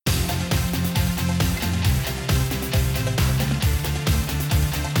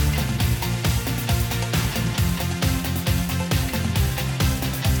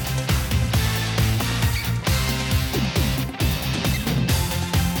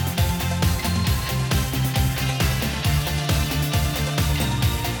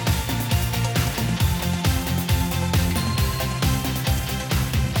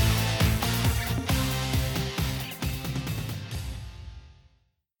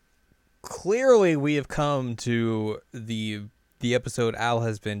clearly we have come to the episode Al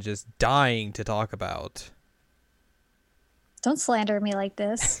has been just dying to talk about. Don't slander me like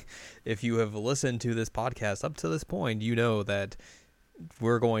this. If you have listened to this podcast up to this point, you know that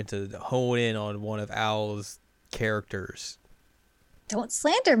we're going to hone in on one of Al's characters. Don't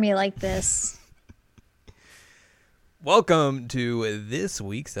slander me like this. Welcome to this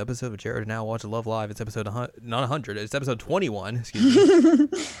week's episode of Jared Now Watch Love Live. It's episode not 100. It's episode 21. Excuse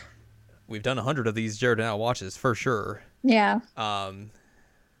me. We've done 100 of these Jared Now watches for sure. Yeah. I'm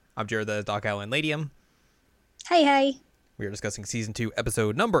Jared, the Doc Allen Ladium. Hey. We are discussing season 2,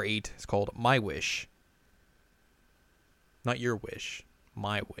 episode number 8. It's called My Wish. Not your wish.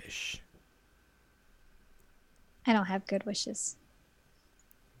 My wish. I don't have good wishes.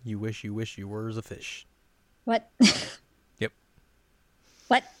 You wish you were as a fish. What? Yep.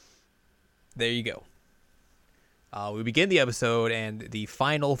 What? There you go. We begin the episode, and the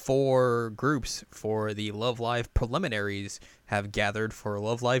final 4 groups for the Love Live preliminaries have gathered for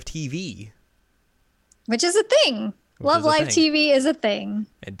Love Live TV. Which is a thing. Love Live TV is a thing.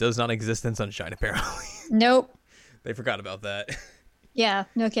 It does not exist in Sunshine, apparently. Nope. They forgot about that. Yeah,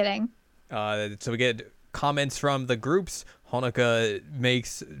 no kidding. So we get comments from the groups. Honoka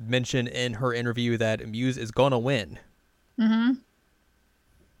makes mention in her interview that Muse is gonna win. Mm-hmm.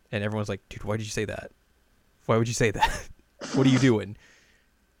 And everyone's like, dude, why did you say that? Why would you say that? What are you doing?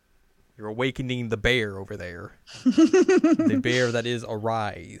 You're awakening the bear over there. The bear that is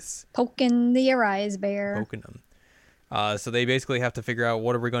Arise. Poking the Arise bear. Poking them. So they basically have to figure out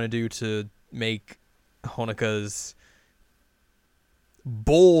what are we going to do to make Honoka's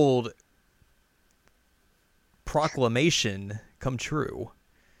bold proclamation come true.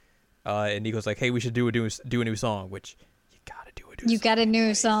 And Nico's like, hey, we should do a new song, which you gotta do a new song. You got a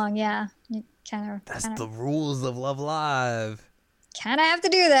new song, yeah. You That's the rules of Love Live. Kind of have to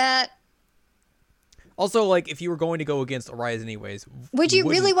do that. Also, like, if you were going to go against Arise anyways, would you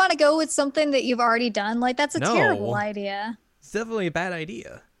really want to go with something that you've already done? Like, that's a terrible idea. It's definitely a bad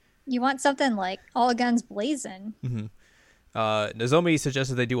idea. You want something like all guns blazing. Mm-hmm. Nozomi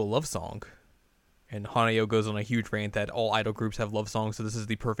suggested they do a love song. And Hanayo goes on a huge rant that all idol groups have love songs, so this is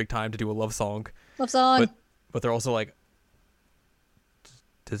the perfect time to do a love song. Love song. But they're also like,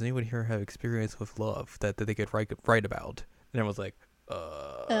 does anyone here have experience with love that they could write about? And everyone's like,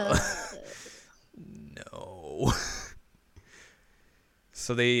 no.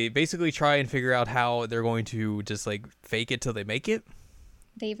 So they basically try and figure out how they're going to just like fake it till they make it.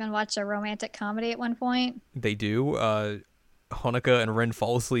 They even watch a romantic comedy at one point. They do. Honoka and Ren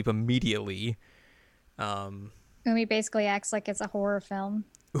fall asleep immediately. Umi basically acts like it's a horror film.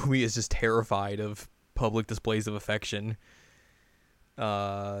 Umi is just terrified of public displays of affection.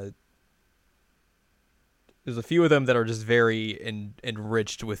 There's a few of them that are just very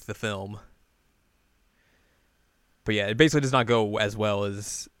enriched with the film. But yeah, it basically does not go as well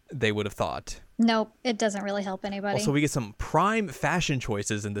as they would have thought. Nope, it doesn't really help anybody. Also, we get some prime fashion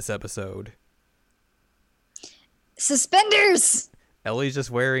choices in this episode. Suspenders! Ellie's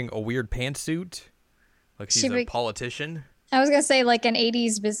just wearing a weird pantsuit. Like she's a politician. I was going to say like an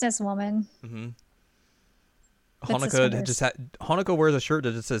 80s businesswoman. Mm-hmm. Honoka wears a shirt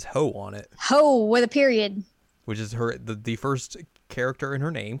that just says "Ho" on it. Ho with a period. Which is the first character in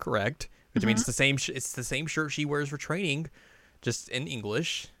her name, correct? Which means it's the same shirt she wears for training, just in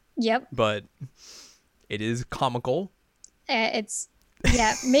English. Yep. But it is comical. It's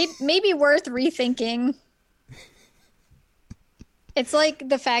maybe worth rethinking. It's like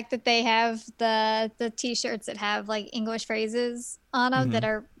the fact that they have the t-shirts that have like English phrases on them that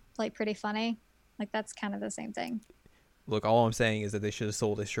are like pretty funny. Like that's kind of the same thing. Look, all I'm saying is that they should have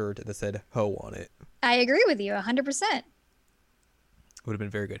sold a shirt that said "Ho" on it. I agree with you 100%. Would have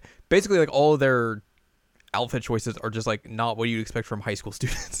been very good. Basically, like all of their outfit choices are just like not what you'd expect from high school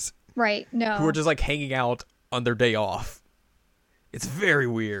students. Right. No. Who are just like hanging out on their day off. It's very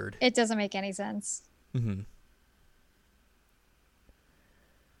weird. It doesn't make any sense. Mm-hmm.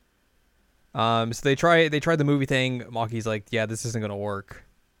 So they try the movie thing. Maki's like, yeah, this isn't gonna work.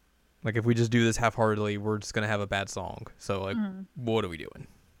 Like if we just do this half-heartedly, we're just gonna have a bad song. So like, what are we doing?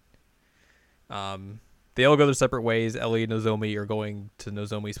 They all go their separate ways. Ellie and Nozomi are going to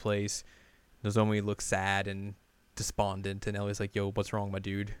Nozomi's place. Nozomi looks sad and despondent, and Ellie's like, yo, what's wrong, my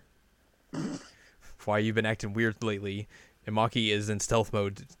dude? Why you been acting weird lately? And Maki is in stealth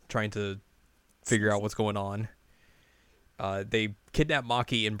mode trying to figure out what's going on. They kidnap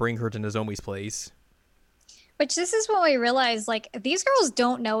Maki and bring her to Nozomi's place. Which this is when we realize, like, these girls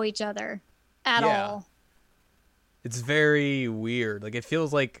don't know each other at all. It's very weird. Like, it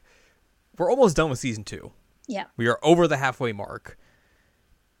feels like we're almost done with season 2. Yeah. We are over the halfway mark.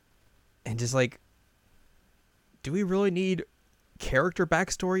 And just like, do we really need character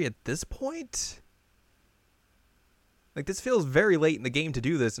backstory at this point? Like, this feels very late in the game to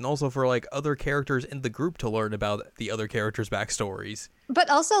do this, and also for like other characters in the group to learn about the other characters' backstories. But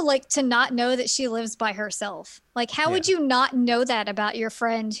also, like, to not know that she lives by herself. Like, how would you not know that about your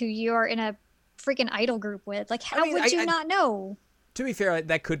friend who you are in a freaking idol group with? Like, how would you not know? To be fair,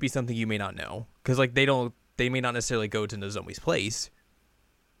 that could be something you may not know, because like they may not necessarily go to Nozomi's place,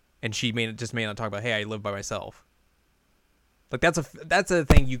 and she may not talk about, hey, I live by myself. Like, that's a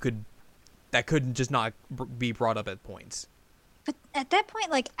thing that could just not be brought up at points. But at that point,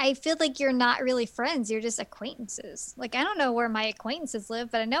 like, I feel like you're not really friends. You're just acquaintances. Like, I don't know where my acquaintances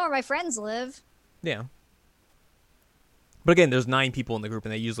live, but I know where my friends live. Yeah. But again, there's 9 people in the group,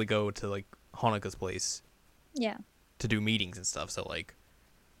 and they usually go to, like, Hanukkah's place. Yeah. To do meetings and stuff, so, like,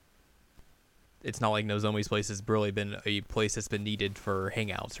 it's not like Nozomi's place has really been a place that's been needed for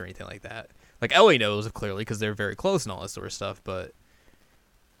hangouts or anything like that. Like, Ellie knows, clearly, because they're very close and all this sort of stuff, but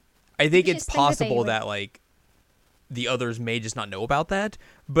I think it's possible that, like, the others may just not know about that,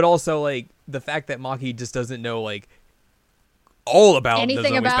 but also, like, the fact that Maki just doesn't know, like, all about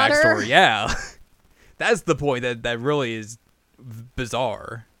anything Nozomi's about backstory. her. Yeah. That's the point that really is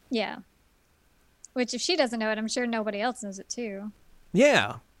bizarre. Yeah. Which, if she doesn't know it, I'm sure nobody else knows it, too.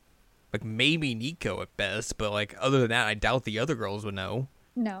 Yeah. Like, maybe Nico at best, but, like, other than that, I doubt the other girls would know.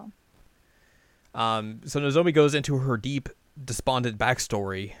 No. So Nozomi goes into her deep, despondent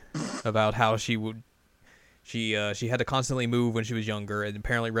backstory about how she had to constantly move when she was younger, and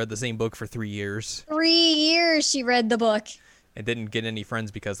apparently read the same book for 3 years. 3 years she read the book. And didn't get any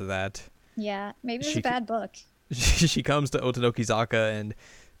friends because of that. Yeah, maybe it was a bad book. She comes to Otonokizaka, and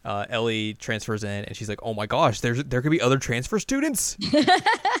Ellie transfers in, and she's like, "Oh my gosh, there could be other transfer students.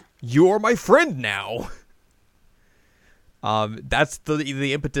 You're my friend now." That's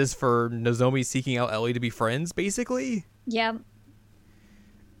the impetus for Nozomi seeking out Ellie to be friends, basically. Yeah.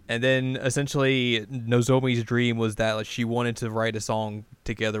 And then essentially Nozomi's dream was that, like, she wanted to write a song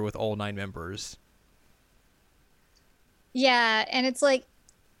together with all 9 members. Yeah, and it's like,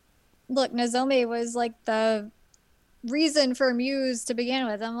 look, Nozomi was like the reason for Muse to begin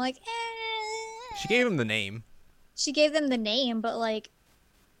with. I'm like, She gave him the name. She gave them the name, but like,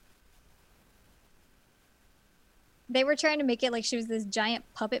 they were trying to make it like she was this giant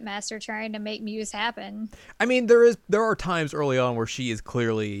puppet master trying to make Muse happen. I mean, there are times early on where she is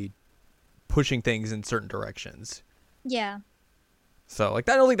clearly pushing things in certain directions. Yeah. So, like,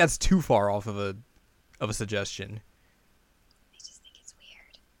 I don't think that's too far off of a suggestion. I just think it's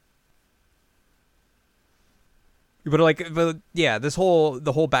weird. But yeah, the whole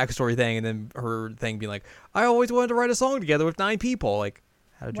backstory thing, and then her thing being like, I always wanted to write a song together with 9 people. Like,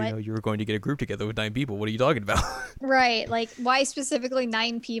 how did you know you were going to get a group together with 9 people? What are you talking about? Right. Like, why specifically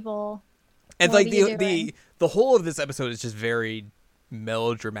 9 people? And like the whole of this episode is just very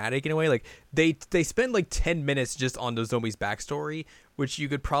melodramatic in a way. Like, they spend like 10 minutes just on Nozomi's backstory, which you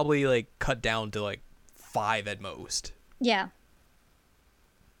could probably like cut down to like 5 at most. Yeah.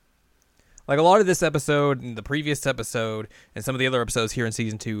 Like, a lot of this episode and the previous episode and some of the other episodes here in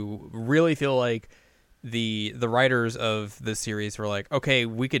season 2 really feel like the writers of this series were like, okay,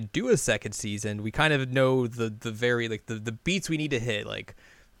 we could do a second season. We kind of know the very, like, the beats we need to hit. Like,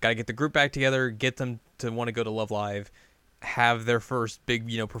 gotta get the group back together, get them to want to go to Love Live, have their first big,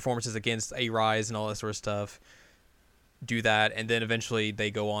 performances against A-Rise and all that sort of stuff. Do that, and then eventually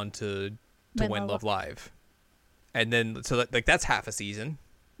they go on to win Love Live. And then, so that, like, that's half a season.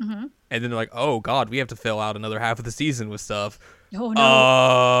 Mm-hmm. And then they're like, oh god, we have to fill out another half of the season with stuff. Oh no.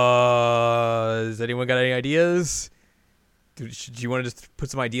 Has anyone got any ideas? Do you want to just put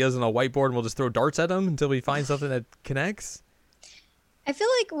some ideas on a whiteboard and we'll just throw darts at them until we find something that connects? I feel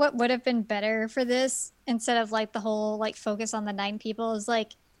like what would have been better for this, instead of like the whole like focus on the 9 people, is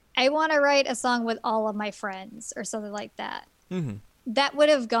like, I want to write a song with all of my friends or something like that. Mm-hmm. That would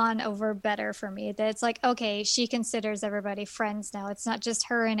have gone over better for me. That it's like, okay, she considers everybody friends now. It's not just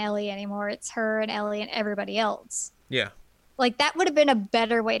her and Ellie anymore. It's her and Ellie and everybody else. Yeah. Like, that would have been a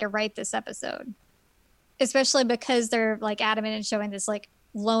better way to write this episode. Especially because they're like adamant in showing this like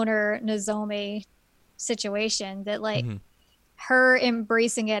loner Nozomi situation that like her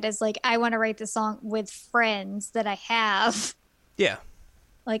embracing it as like, I want to write this song with friends that I have. Yeah.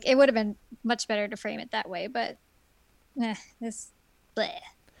 Like, it would have been much better to frame it that way, but this bleh.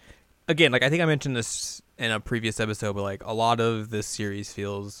 Again, like, I think I mentioned this in a previous episode, but like, a lot of this series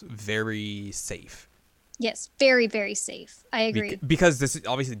feels very safe. Yes, very, very safe. I agree. Because this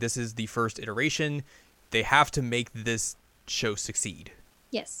is the first iteration. They have to make this show succeed.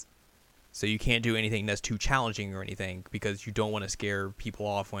 Yes. So you can't do anything that's too challenging or anything, because you don't want to scare people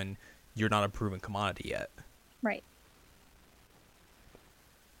off when you're not a proven commodity yet. Right.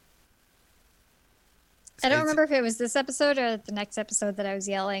 I don't remember if it was this episode or the next episode that I was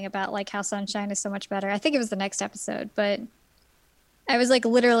yelling about like how Sunshine is so much better. I think it was the next episode, but I was like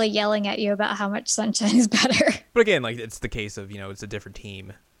literally yelling at you about how much Sunshine is better. But again, like it's the case of, it's a different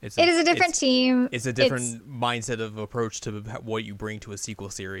team. It is a different team. It's a different mindset of approach to what you bring to a sequel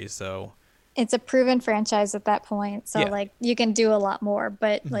series. So it's a proven franchise at that point. So like you can do a lot more,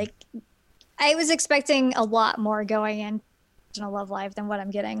 but like I was expecting a lot more going in Love Live than what I'm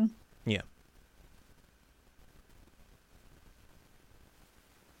getting. Yeah.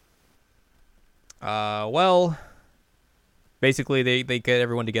 Well, basically they get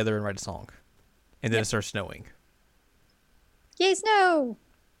everyone together and write a song, and then it starts snowing. Yay, snow!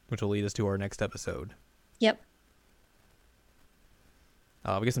 Which will lead us to our next episode. Yep.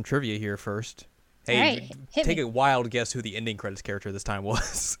 We get some trivia here first. Hey, right, take a wild guess who the ending credits character this time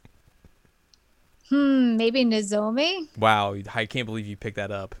was. Maybe Nozomi? Wow, I can't believe you picked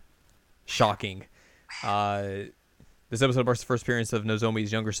that up. Shocking. This episode marks the first appearance of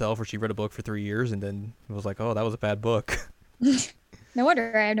Nozomi's younger self, where she read a book for 3 years and then was like, oh, that was a bad book. No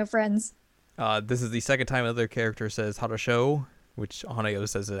wonder I have no friends. This is the second time another character says Harasho, which Hanayo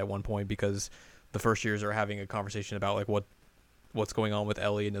says it at one point because the first years are having a conversation about like what's going on with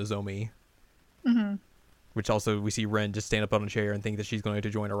Ellie and Nozomi. Mm-hmm. Which also we see Ren just stand up on a chair and think that she's going to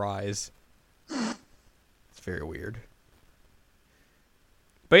join Arise. It's very weird.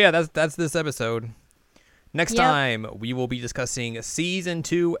 But yeah, that's this episode. Next time, we will be discussing Season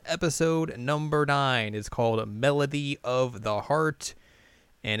 2, Episode number 9. It's called Melody of the Heart.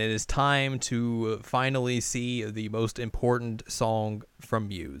 And it is time to finally see the most important song from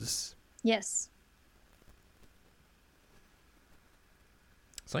Muse. Yes.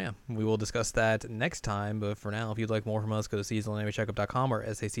 So yeah, we will discuss that next time. But for now, if you'd like more from us, go to seasonalanimecheckup.com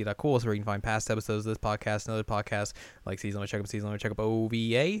or sac.cool, so where you can find past episodes of this podcast and other podcasts like Season Checkup, Season Checkup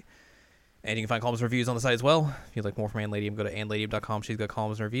OVA. And you can find columns and reviews on the site as well. If you'd like more from AnneLadium, go to AnneLadium.com. She's got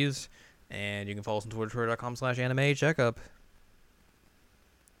columns and reviews. And you can follow us on Twitter, twitter.com/AnimeCheckup.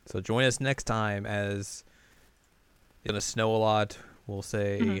 So join us next time as it's going to snow a lot. We'll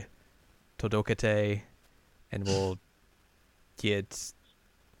say Todokete. And we'll get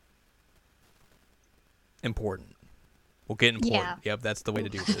important. We'll get important. Yeah. Yep, that's the way to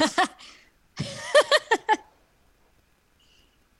do this.